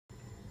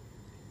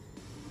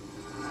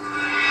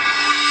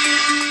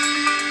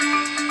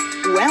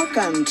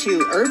Welcome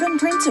to Urban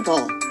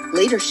Principal,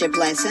 leadership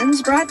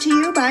lessons brought to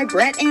you by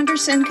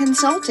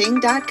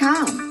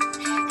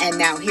BrettAndersonConsulting.com. And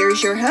now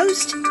here's your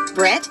host,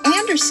 Brett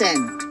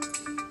Anderson.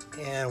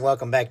 And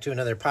welcome back to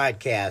another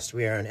podcast.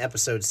 We are on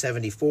episode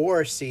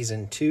 74,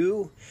 season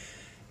 2.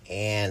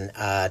 And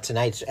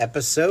tonight's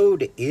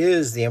episode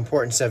is the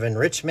importance of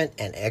enrichment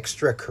and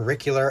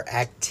extracurricular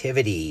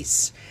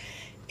activities.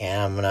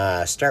 And I'm going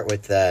to start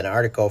with an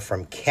article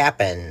from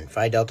Kappan,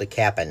 Phi Delta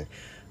Kappan,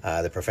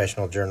 the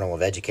Professional Journal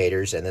of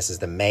Educators, and this is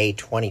the May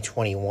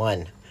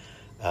 2021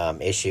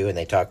 issue, and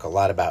they talk a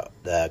lot about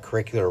the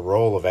curricular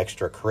role of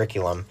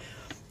extracurriculum,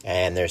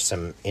 and there's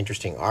some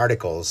interesting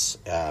articles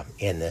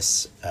in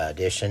this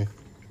edition.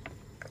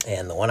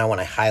 And the one I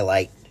want to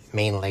highlight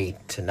mainly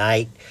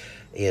tonight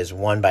is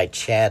one by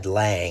Chad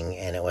Lang,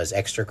 and it was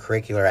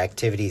Extracurricular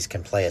Activities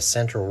Can Play a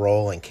Central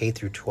Role in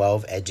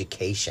K-12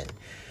 Education.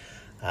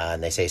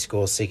 And they say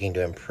schools seeking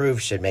to improve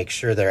should make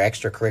sure their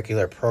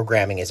extracurricular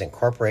programming is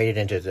incorporated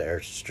into their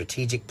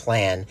strategic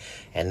plan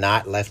and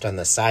not left on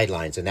the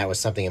sidelines. And that was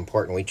something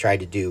important we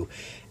tried to do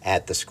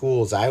at the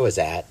schools I was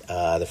at.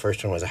 The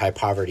first one was a high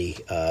poverty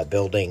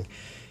building,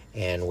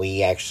 and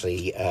we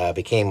actually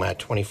became a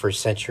 21st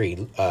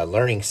century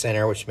learning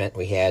center, which meant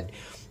we had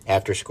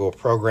after school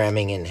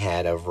programming and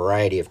had a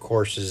variety of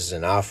courses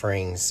and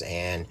offerings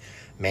and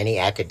many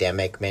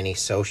academic, many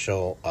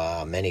social,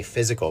 many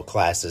physical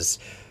classes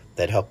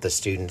that helped the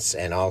students,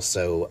 and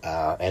also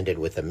ended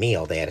with a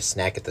meal. They had a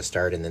snack at the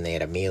start, and then they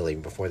had a meal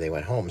even before they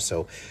went home.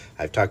 So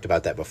I've talked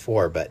about that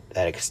before, but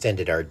that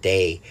extended our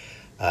day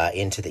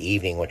into the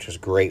evening, which was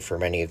great for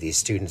many of these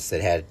students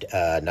that had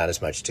not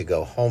as much to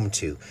go home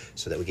to,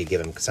 so that we could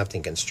give them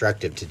something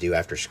constructive to do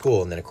after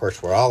school. And then, of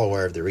course, we're all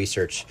aware of the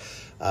research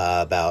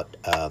about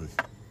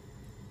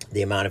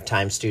the amount of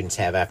time students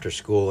have after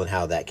school and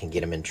how that can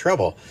get them in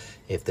trouble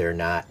if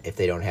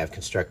they don't have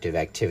constructive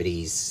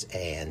activities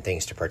and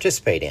things to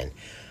participate in,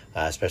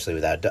 especially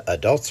without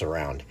adults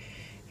around.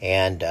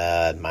 And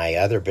my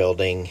other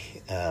building,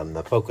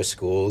 the Focus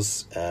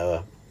Schools,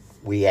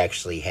 we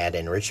actually had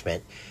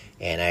enrichment,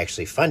 and I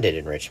actually funded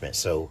enrichment.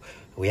 So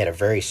we had a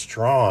very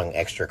strong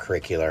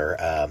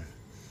extracurricular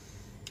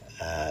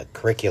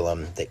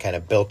curriculum that kind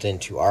of built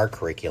into our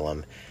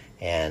curriculum.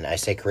 And I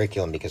say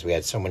curriculum because we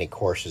had so many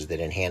courses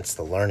that enhanced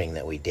the learning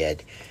that we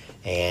did.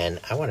 And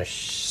I want to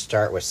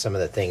start with some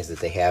of the things that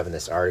they have in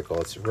this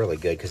article. It's really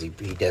good because he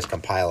does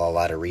compile a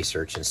lot of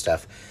research and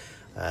stuff.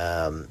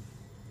 I'm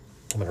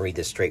going to read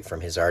this straight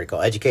from his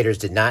article. Educators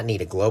did not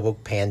need a global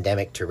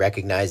pandemic to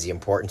recognize the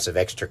importance of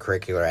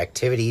extracurricular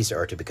activities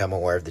or to become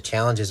aware of the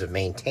challenges of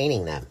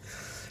maintaining them.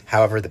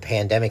 However, the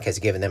pandemic has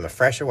given them a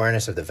fresh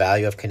awareness of the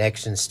value of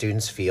connections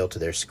students feel to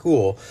their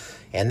school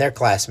and their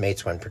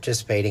classmates when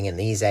participating in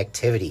these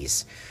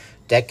activities.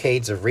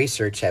 Decades of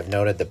research have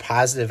noted the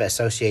positive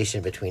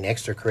association between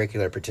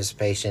extracurricular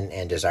participation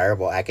and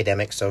desirable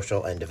academic,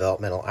 social, and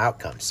developmental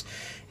outcomes.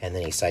 And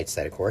then he cites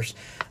that, of course.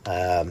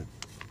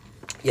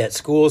 Yet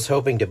schools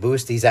hoping to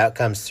boost these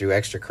outcomes through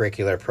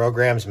extracurricular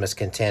programs must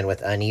contend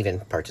with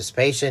uneven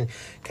participation,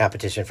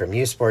 competition from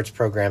youth sports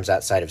programs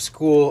outside of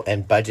school,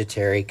 and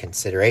budgetary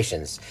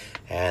considerations.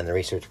 And the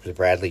research was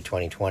Bradley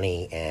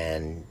 2020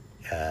 and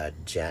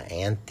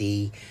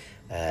Jayanthi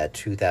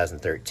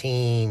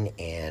 2013,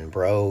 and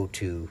Bro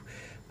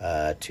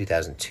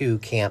 2002,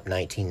 Camp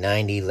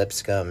 1990,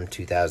 Lipscomb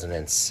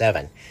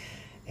 2007.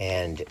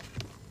 And it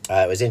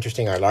was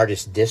interesting, our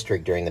largest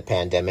district during the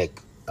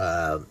pandemic,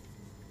 in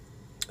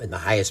the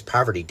highest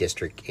poverty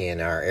district in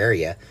our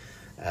area,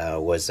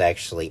 was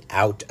actually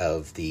out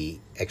of the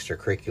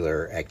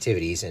extracurricular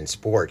activities and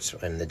sports.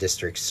 And the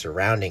districts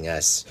surrounding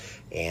us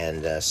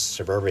and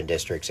suburban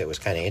districts, it was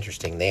kind of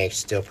interesting. They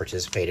still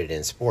participated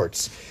in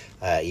sports.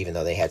 Even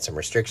though they had some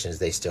restrictions,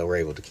 they still were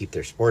able to keep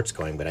their sports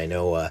going. But I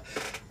know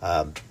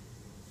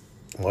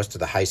most of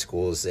the high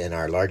schools in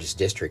our largest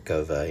district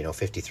of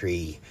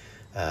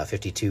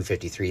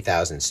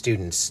 53,000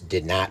 students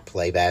did not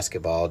play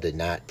basketball, did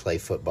not play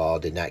football,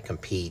 did not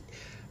compete,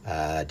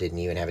 didn't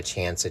even have a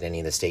chance at any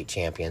of the state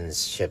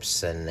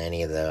championships and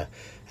any of the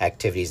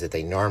activities that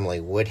they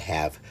normally would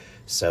have.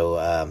 So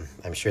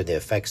I'm sure the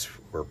effects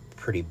were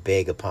pretty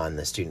big upon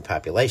the student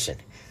population.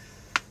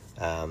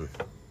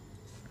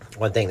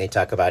 One thing they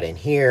talk about in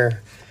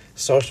here,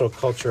 social,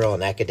 cultural,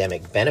 and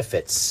academic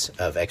benefits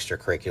of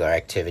extracurricular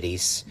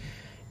activities.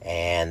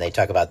 And they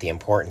talk about the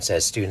importance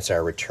as students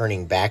are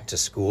returning back to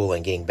school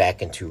and getting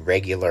back into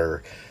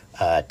regular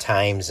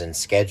times and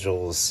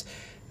schedules.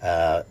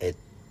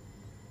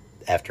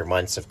 After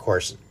months, of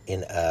course,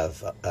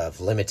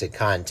 of limited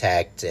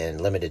contact and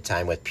limited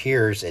time with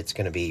peers, it's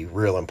going to be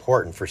real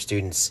important for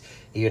students,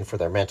 even for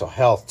their mental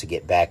health, to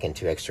get back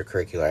into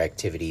extracurricular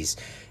activities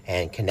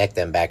and connect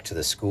them back to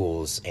the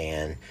schools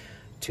and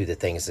to the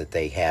things that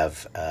they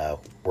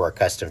were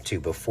accustomed to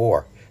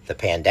before the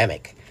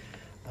pandemic.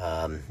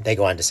 They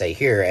go on to say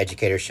here,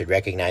 educators should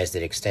recognize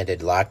that extended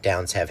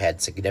lockdowns have had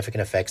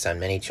significant effects on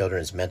many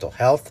children's mental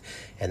health,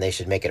 and they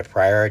should make it a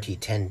priority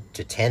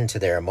to tend to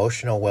their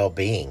emotional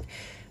well-being.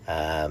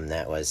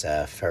 That was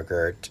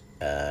Fergert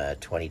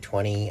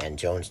 2020, and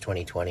Jones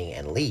 2020,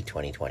 and Lee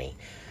 2020.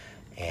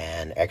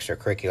 And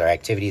extracurricular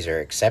activities are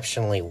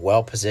exceptionally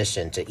well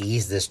positioned to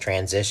ease this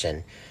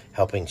transition,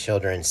 helping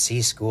children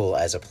see school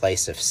as a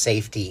place of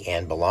safety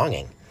and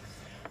belonging.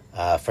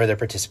 Further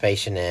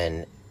participation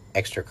in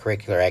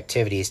extracurricular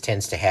activities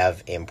tends to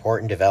have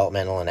important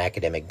developmental and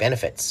academic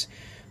benefits.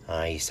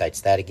 He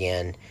cites that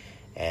again,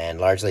 and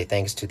largely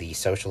thanks to the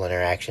social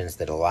interactions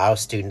that allow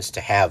students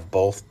to have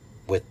both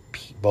with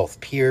both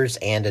peers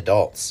and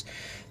adults.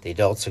 The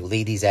adults who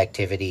lead these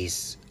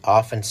activities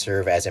often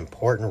serve as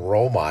important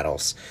role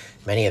models.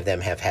 Many of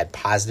them have had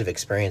positive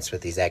experience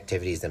with these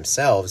activities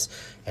themselves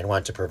and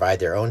want to provide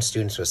their own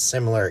students with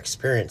similar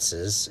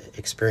experiences.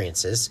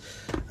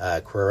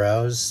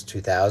 Quiroz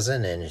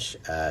 2000 and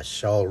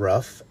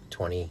Schulruff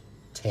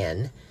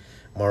 2010.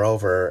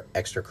 Moreover,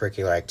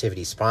 extracurricular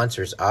activity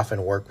sponsors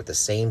often work with the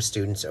same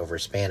students over a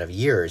span of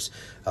years,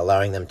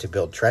 allowing them to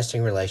build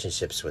trusting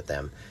relationships with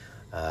them.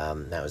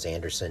 That was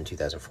Anderson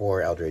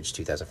 2004, Eldridge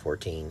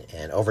 2014,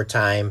 and over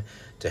time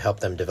to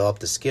help them develop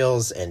the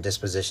skills and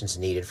dispositions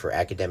needed for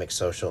academic,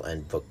 social,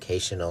 and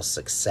vocational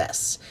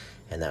success.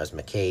 And that was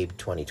McCabe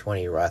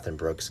 2020,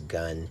 Rothenbrooks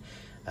Gunn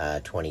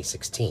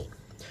 2016.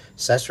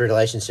 Such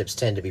relationships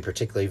tend to be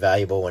particularly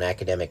valuable when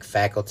academic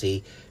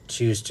faculty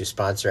choose to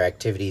sponsor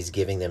activities,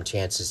 giving them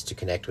chances to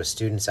connect with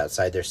students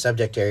outside their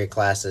subject area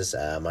classes.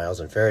 Miles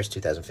and Ferris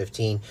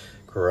 2015,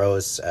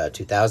 Quiroz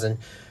 2000.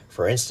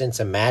 For instance,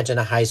 imagine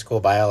a high school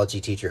biology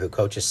teacher who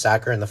coaches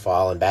soccer in the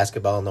fall and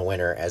basketball in the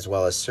winter, as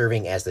well as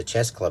serving as the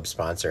chess club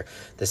sponsor.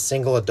 The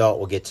single adult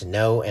will get to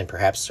know and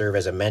perhaps serve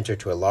as a mentor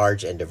to a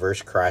large and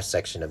diverse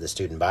cross-section of the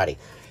student body.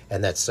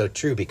 And that's so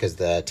true, because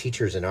the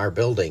teachers in our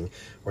building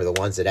were the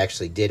ones that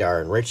actually did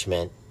our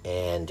enrichment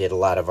and did a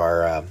lot of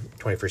our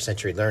 21st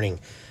Century Learning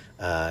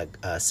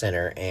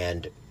Center,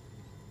 and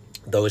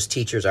those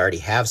teachers already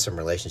have some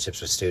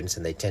relationships with students,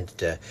 and they tend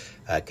to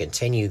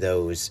continue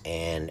those,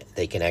 and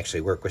they can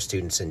actually work with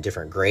students in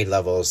different grade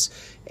levels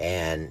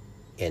and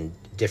in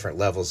different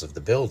levels of the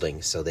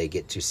building, so they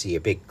get to see a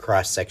big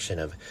cross-section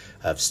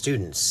of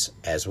students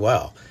as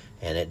well.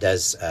 And it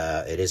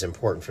is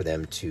important for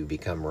them to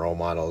become role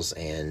models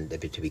and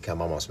to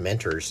become almost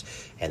mentors,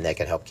 and that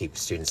can help keep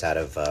students out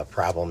of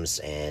problems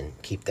and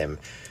keep them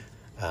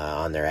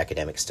on their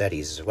academic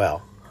studies as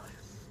well.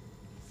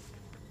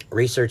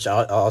 Research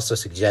also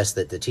suggests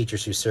that the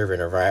teachers who serve in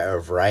a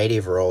variety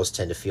of roles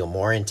tend to feel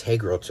more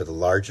integral to the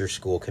larger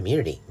school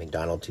community,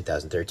 McDonald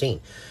 2013,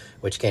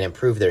 which can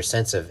improve their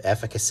sense of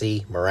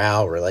efficacy,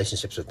 morale,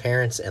 relationships with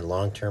parents, and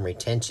long-term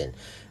retention.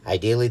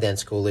 Ideally, then,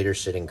 school leaders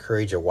should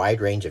encourage a wide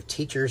range of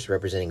teachers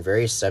representing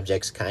various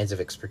subjects, kinds of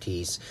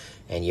expertise,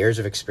 and years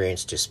of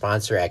experience to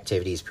sponsor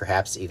activities,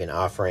 perhaps even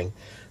offering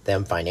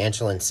them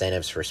financial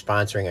incentives for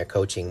sponsoring or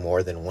coaching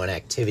more than one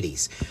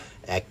activity.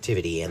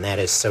 And that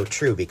is so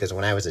true, because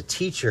when I was a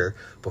teacher,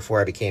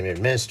 before I became an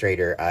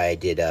administrator,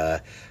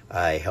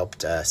 I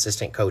helped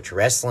assistant coach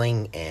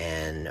wrestling,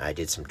 and I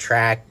did some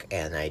track,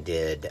 and I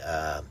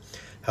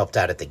helped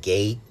out at the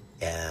gate,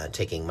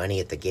 taking money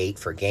at the gate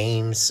for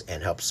games,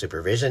 and helped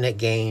supervision at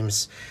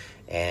games,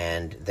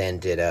 and then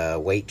did a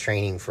weight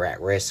training for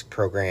at-risk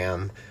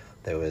program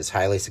that was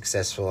highly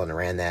successful, and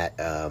ran that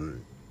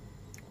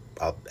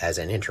as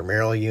an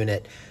intramural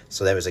unit.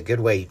 So that was a good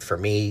way for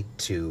me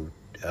to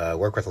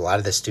work with a lot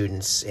of the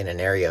students in an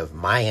area of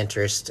my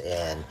interest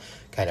and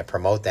kind of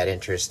promote that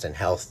interest in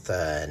health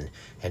and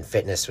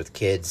fitness with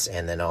kids,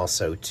 and then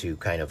also to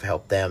kind of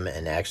help them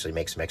and actually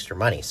make some extra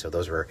money. So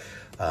those were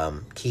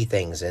key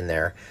things in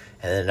there.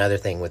 And then another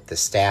thing with the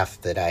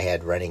staff that I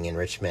had running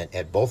enrichment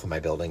at both of my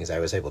buildings, I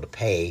was able to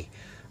pay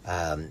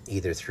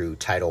either through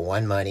Title I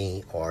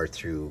money or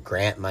through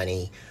grant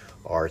money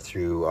or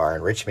through our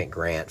enrichment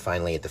grant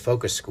finally at the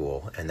Focus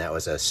School. And that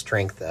was a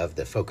strength of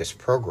the Focus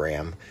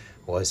program,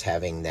 was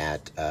having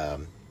that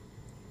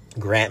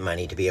grant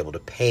money to be able to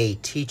pay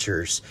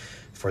teachers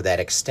for that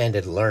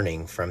extended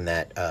learning from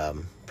that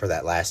for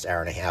that last hour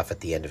and a half at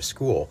the end of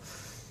school.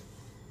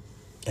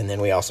 And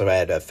then we also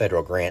had a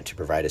federal grant to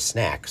provide a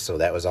snack, so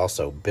that was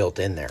also built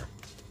in there.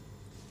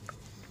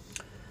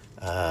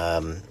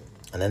 And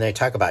then they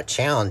talk about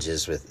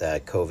challenges with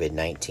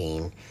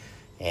COVID-19,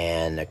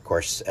 and of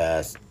course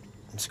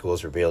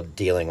schools were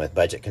dealing with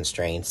budget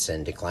constraints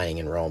and declining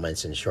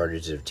enrollments and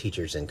shortages of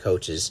teachers and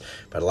coaches,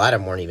 but a lot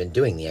of them weren't even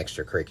doing the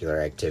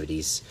extracurricular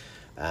activities.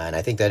 And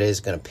I think that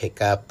is going to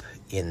pick up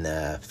in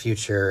the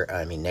future.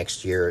 I mean,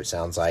 next year, it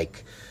sounds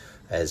like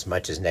as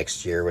much as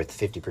next year, with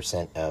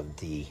 50% of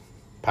the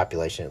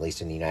population, at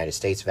least in the United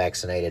States,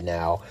 vaccinated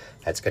now,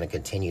 that's going to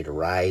continue to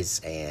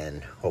rise.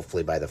 And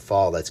hopefully by the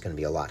fall, that's going to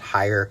be a lot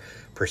higher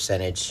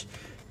percentage,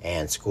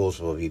 and schools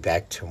will be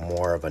back to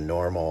more of a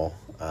normal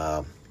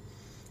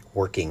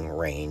working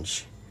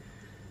range.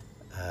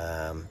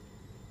 And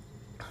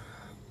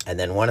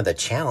then one of the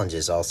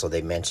challenges also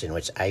they mentioned,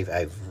 which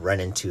I've run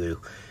into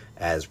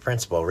as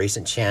principal.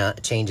 Recent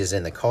changes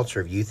in the culture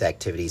of youth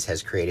activities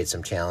has created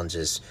some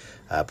challenges.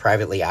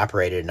 Privately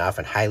operated and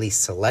often highly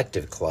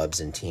selective clubs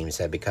and teams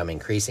have become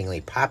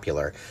increasingly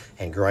popular,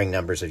 and growing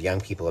numbers of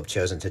young people have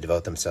chosen to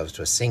devote themselves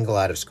to a single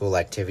out-of-school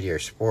activity or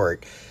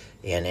sport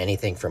in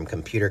anything from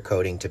computer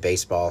coding to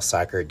baseball,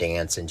 soccer,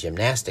 dance, and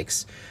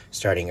gymnastics,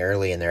 starting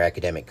early in their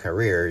academic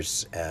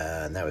careers.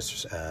 And that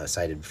was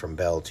cited from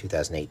Bell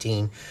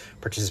 2018.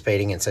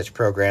 Participating in such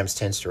programs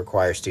tends to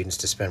require students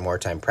to spend more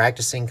time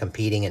practicing,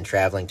 competing, and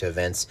traveling to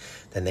events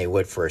than they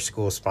would for a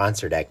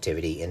school-sponsored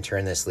activity. In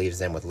turn, this leaves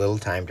them with little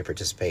time to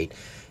participate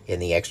in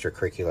the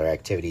extracurricular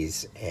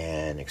activities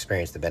and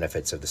experience the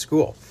benefits of the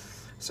school.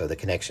 So the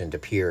connection to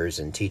peers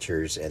and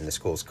teachers and the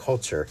school's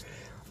culture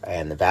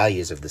and the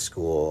values of the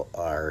school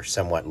are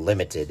somewhat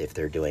limited if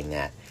they're doing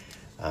that.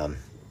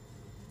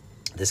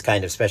 This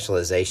kind of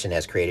specialization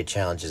has created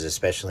challenges,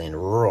 especially in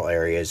rural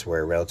areas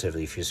where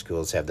relatively few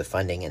schools have the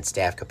funding and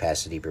staff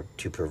capacity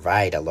to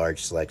provide a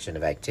large selection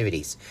of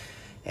activities.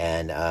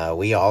 And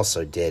we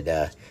also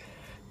took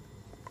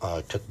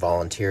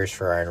volunteers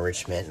for our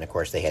enrichment, and of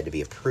course they had to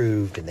be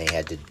approved, and they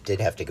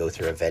did have to go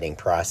through a vetting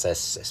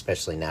process,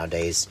 especially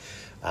nowadays,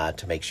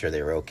 to make sure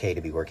they were okay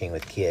to be working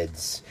with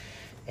kids.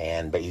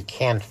 But you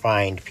can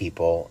find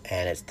people,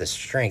 and it's the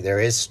strength. There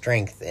is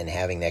strength in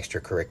having the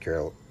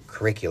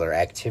extracurricular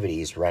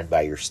activities run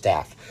by your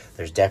staff.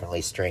 There's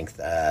definitely strength.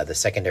 The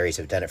secondaries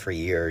have done it for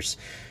years,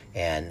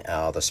 and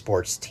the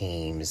sports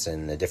teams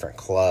and the different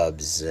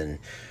clubs and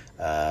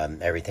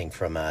everything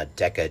from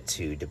DECA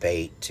to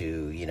debate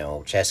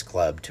to chess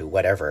club to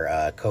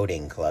whatever,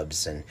 coding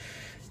clubs. And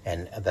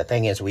the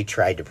thing is, we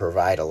tried to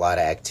provide a lot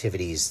of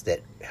activities that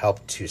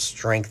help to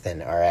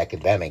strengthen our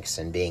academics.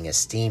 And being a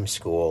STEAM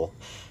school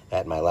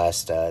at my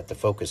last, at the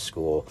Focus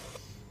School,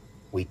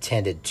 we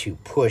tended to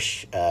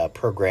push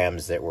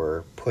programs that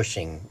were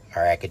pushing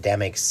our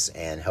academics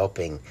and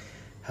helping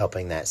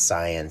that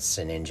science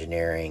and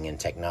engineering and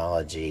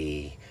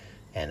technology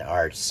and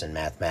arts and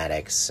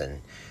mathematics.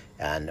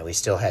 And we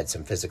still had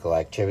some physical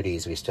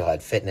activities. We still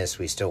had fitness.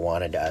 We still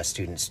wanted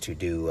students to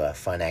do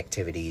fun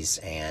activities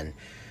and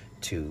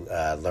to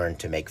learn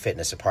to make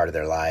fitness a part of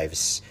their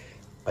lives.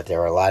 But there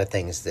were a lot of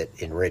things that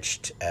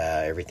enriched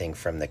everything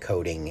from the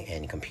coding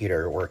and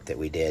computer work that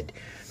we did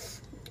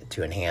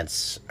to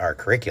enhance our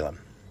curriculum.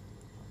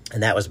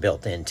 And that was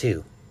built in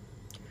too.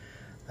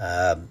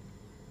 And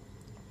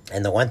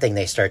the one thing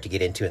they start to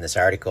get into in this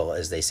article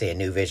is they say a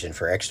new vision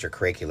for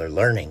extracurricular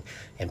learning.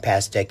 In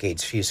past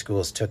decades, few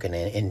schools took an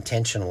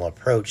intentional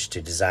approach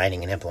to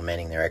designing and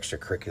implementing their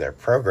extracurricular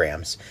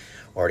programs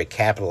or to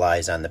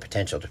capitalize on the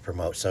potential to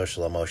promote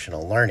social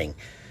emotional learning,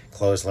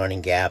 close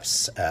learning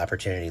gaps,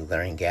 opportunity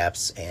learning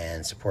gaps,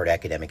 and support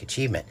academic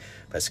achievement.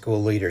 But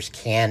school leaders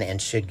can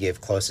and should give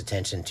close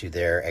attention to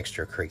their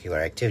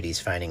extracurricular activities,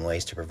 finding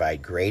ways to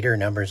provide greater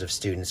numbers of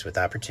students with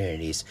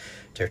opportunities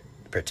to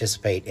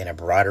participate in a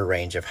broader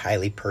range of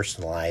highly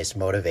personalized,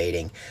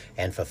 motivating,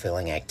 and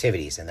fulfilling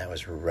activities. And that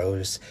was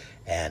Rose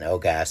and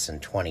Ogas in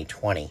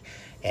 2020.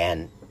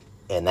 And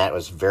that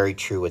was very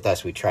true with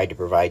us. We tried to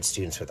provide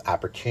students with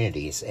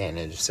opportunities, and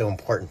it is so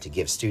important to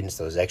give students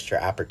those extra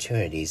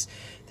opportunities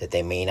that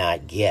they may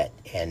not get,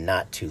 and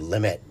not to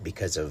limit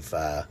because of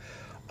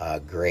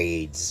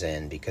grades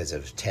and because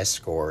of test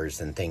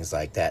scores and things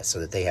like that, so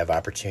that they have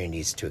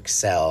opportunities to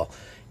excel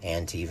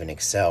and to even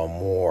excel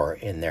more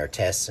in their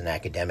tests and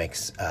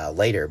academics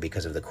later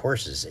because of the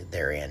courses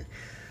they're in.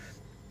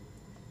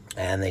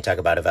 And they talk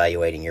about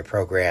evaluating your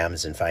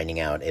programs and finding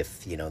out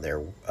if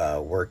they're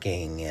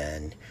working,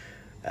 and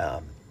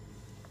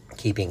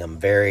keeping them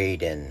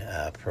varied,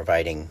 and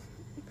providing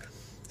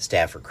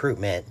staff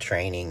recruitment,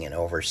 training, and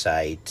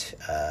oversight.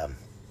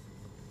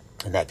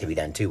 And that could be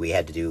done too. We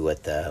had to do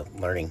with the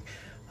Learning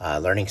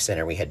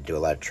Center, we had to do a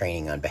lot of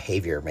training on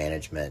behavior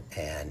management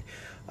and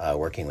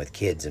working with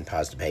kids and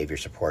positive behavior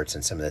supports,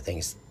 and some of the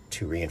things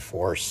to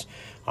reinforce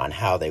on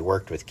how they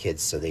worked with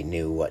kids so they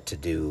knew what to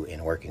do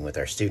in working with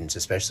our students,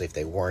 especially if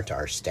they weren't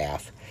our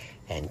staff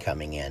and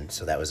coming in.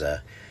 So that was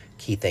a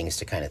key things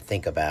to kind of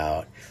think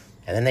about.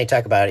 And then they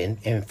talk about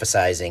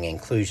emphasizing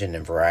inclusion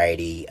and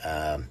variety,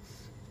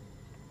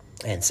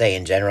 and say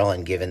in general,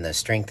 and given the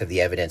strength of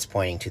the evidence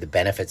pointing to the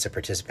benefits of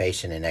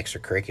participation in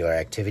extracurricular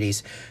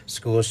activities,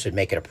 schools should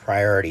make it a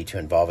priority to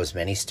involve as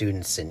many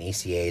students in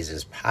ECAs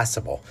as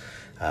possible.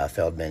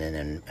 Feldman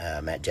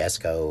and Matt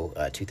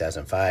Jesko,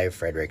 2005,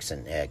 Fredericks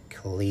and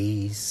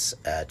Cleese,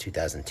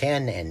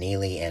 2010, and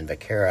Neely and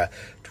Vaquera,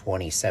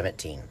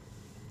 2017.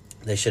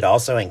 They should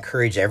also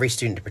encourage every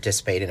student to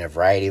participate in a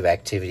variety of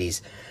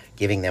activities,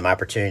 giving them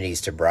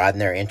opportunities to broaden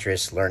their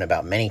interests, learn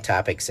about many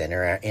topics, and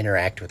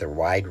interact with a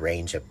wide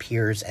range of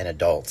peers and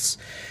adults.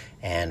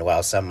 And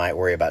while some might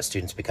worry about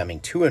students becoming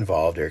too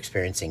involved or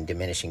experiencing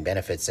diminishing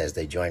benefits as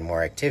they join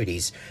more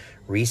activities,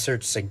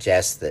 research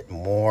suggests that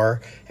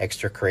more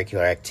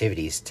extracurricular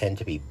activities tend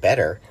to be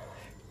better,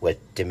 with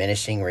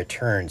diminishing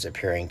returns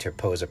appearing to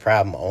pose a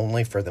problem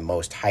only for the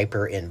most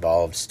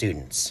hyper-involved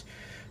students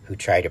who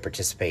try to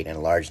participate in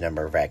a large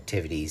number of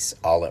activities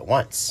all at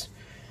once.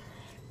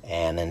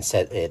 And then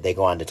they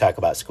go on to talk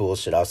about schools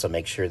should also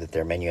make sure that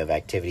their menu of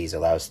activities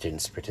allows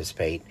students to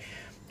participate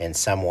in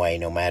some way,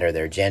 no matter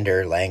their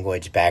gender,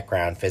 language,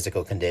 background,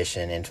 physical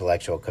condition,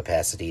 intellectual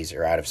capacities,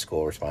 or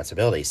out-of-school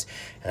responsibilities.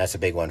 And that's a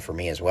big one for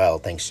me as well.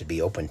 Things should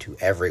be open to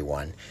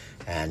everyone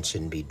and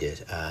shouldn't be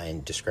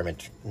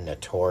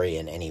discriminatory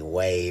in any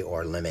way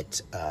or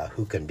limit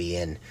who can be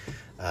in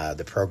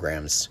the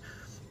programs.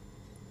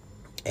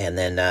 And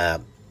then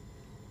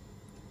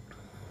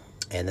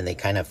they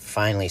kind of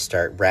finally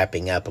start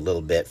wrapping up a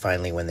little bit,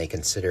 finally, when they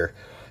consider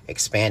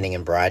expanding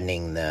and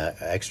broadening the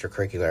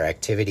extracurricular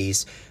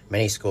activities.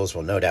 Many schools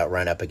will no doubt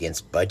run up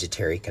against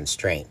budgetary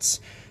constraints.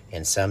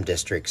 In some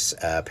districts,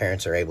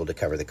 parents are able to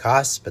cover the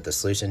costs, but the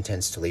solution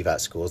tends to leave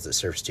out schools that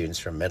serve students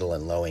from middle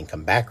and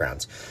low-income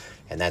backgrounds.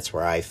 And that's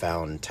where I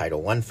found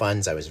Title I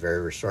funds. I was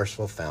very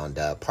resourceful, found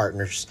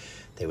partners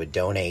they would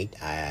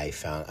donate. I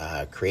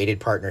found created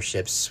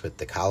partnerships with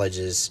the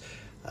colleges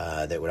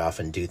that would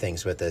often do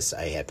things with us.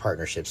 I had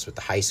partnerships with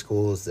the high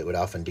schools that would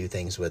often do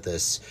things with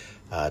us,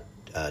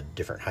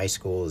 different high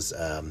schools.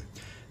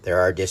 There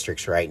are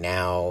districts right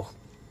now.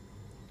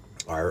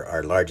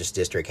 Our largest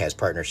district has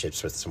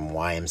partnerships with some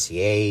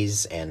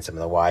YMCAs, and some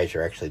of the Ys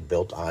are actually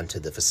built onto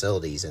the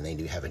facilities, and they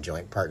do have a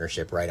joint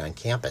partnership right on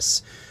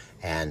campus.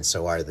 And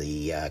so are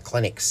the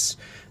clinics,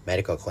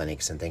 medical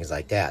clinics, and things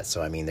like that.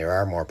 So, I mean, there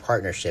are more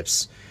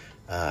partnerships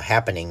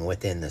happening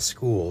within the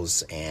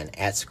schools and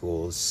at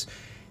schools,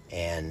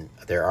 and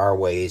there are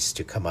ways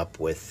to come up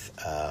with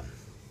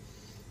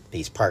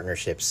these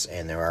partnerships,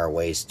 and there are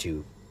ways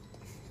to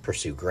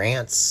pursue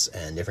grants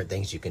and different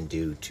things you can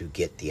do to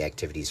get the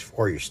activities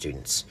for your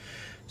students.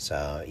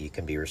 So you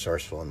can be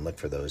resourceful and look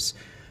for those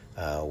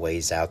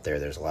ways out there.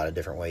 There's a lot of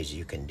different ways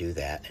you can do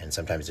that, and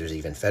sometimes there's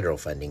even federal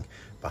funding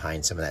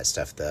behind some of that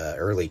stuff. The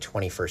early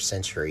 21st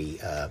century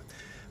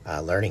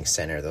Learning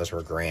Center, those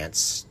were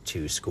grants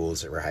to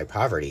schools that were high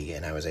poverty,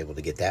 and I was able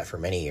to get that for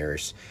many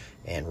years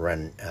and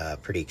run a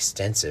pretty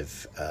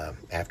extensive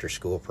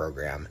after-school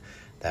program.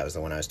 That was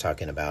the one I was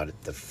talking about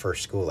at the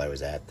first school I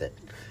was at, that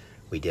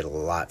we did a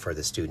lot for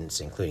the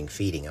students, including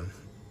feeding them.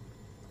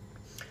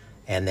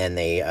 And then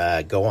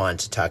they go on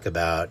to talk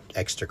about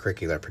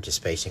extracurricular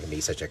participation can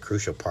be such a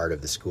crucial part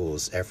of the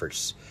school's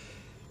efforts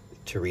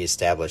to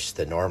reestablish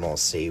the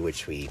normalcy,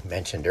 which we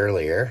mentioned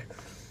earlier.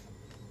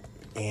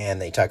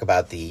 And they talk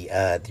about the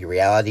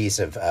realities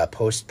of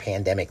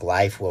post-pandemic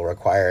life will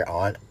require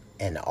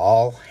an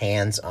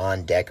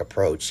all-hands-on-deck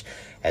approach,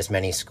 as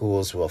many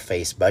schools will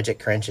face budget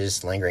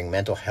crunches, lingering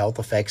mental health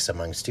effects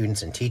among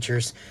students and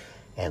teachers,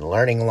 and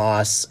learning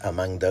loss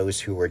among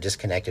those who were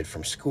disconnected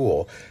from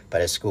school.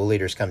 But as school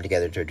leaders come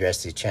together to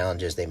address these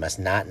challenges, they must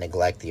not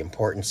neglect the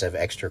importance of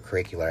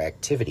extracurricular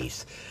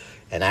activities.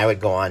 And I would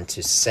go on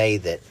to say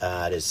that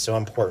it is so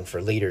important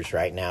for leaders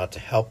right now to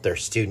help their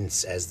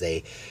students as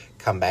they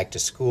come back to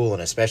school,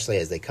 and especially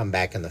as they come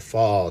back in the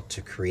fall,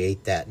 to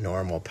create that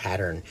normal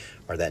pattern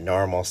or that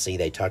normalcy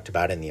they talked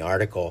about in the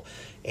article,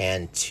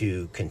 and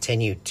to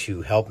continue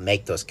to help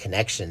make those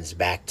connections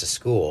back to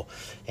school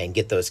and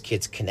get those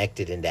kids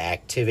connected into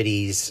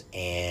activities.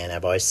 And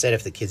I've always said,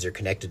 if the kids are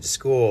connected to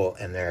school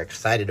and they're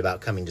excited about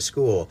coming to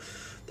school,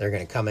 they're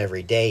going to come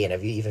every day.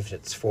 And even if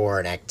it's for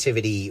an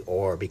activity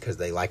or because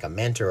they like a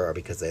mentor or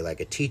because they like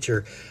a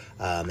teacher,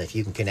 if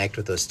you can connect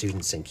with those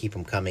students and keep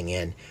them coming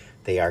in,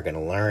 they are going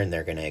to learn,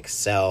 they're going to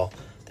excel,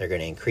 they're going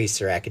to increase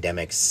their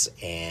academics,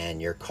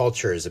 and your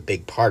culture is a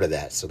big part of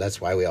that. So that's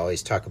why we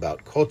always talk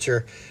about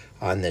culture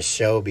on this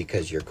show,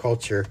 because your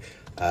culture,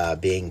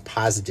 being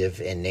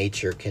positive in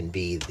nature, can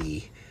be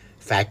the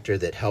factor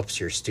that helps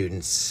your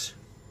students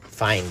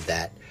find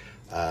that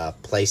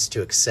place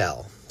to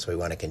excel. So we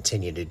want to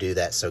continue to do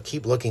that. So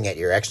keep looking at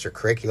your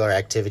extracurricular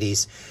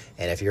activities.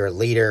 And if you're a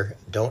leader,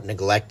 don't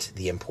neglect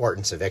the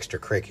importance of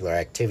extracurricular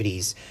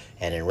activities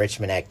and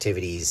enrichment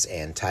activities,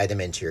 and tie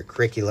them into your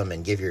curriculum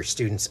and give your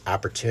students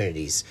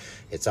opportunities.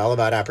 It's all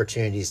about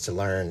opportunities to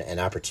learn and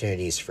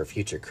opportunities for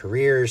future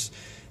careers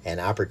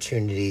and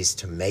opportunities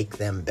to make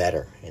them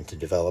better and to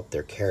develop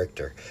their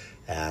character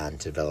and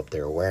to develop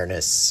their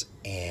awareness.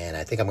 And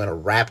I think I'm going to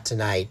wrap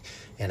tonight,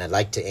 and I'd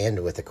like to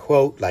end with a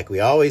quote like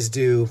we always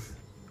do.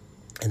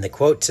 And the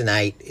quote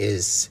tonight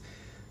is,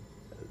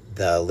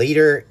 "The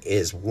leader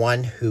is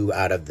one who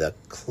out of the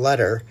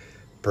clutter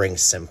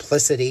brings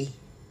simplicity,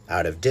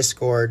 out of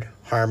discord,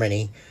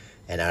 harmony,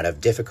 and out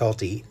of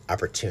difficulty,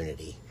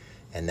 opportunity."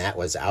 And that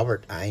was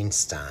Albert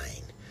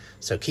Einstein.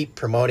 So keep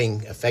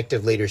promoting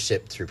effective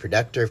leadership through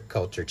productive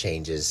culture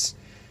changes.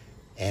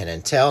 And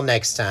until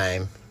next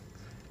time,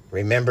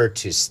 remember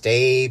to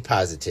stay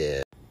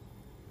positive.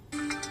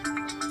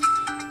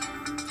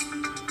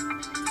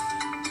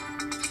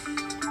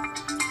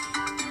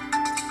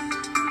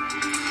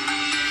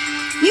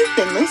 You've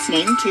been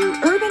listening to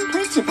Urban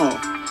Principal,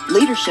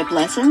 leadership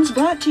lessons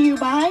brought to you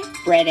by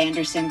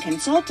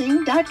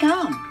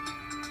BrettAndersonConsulting.com.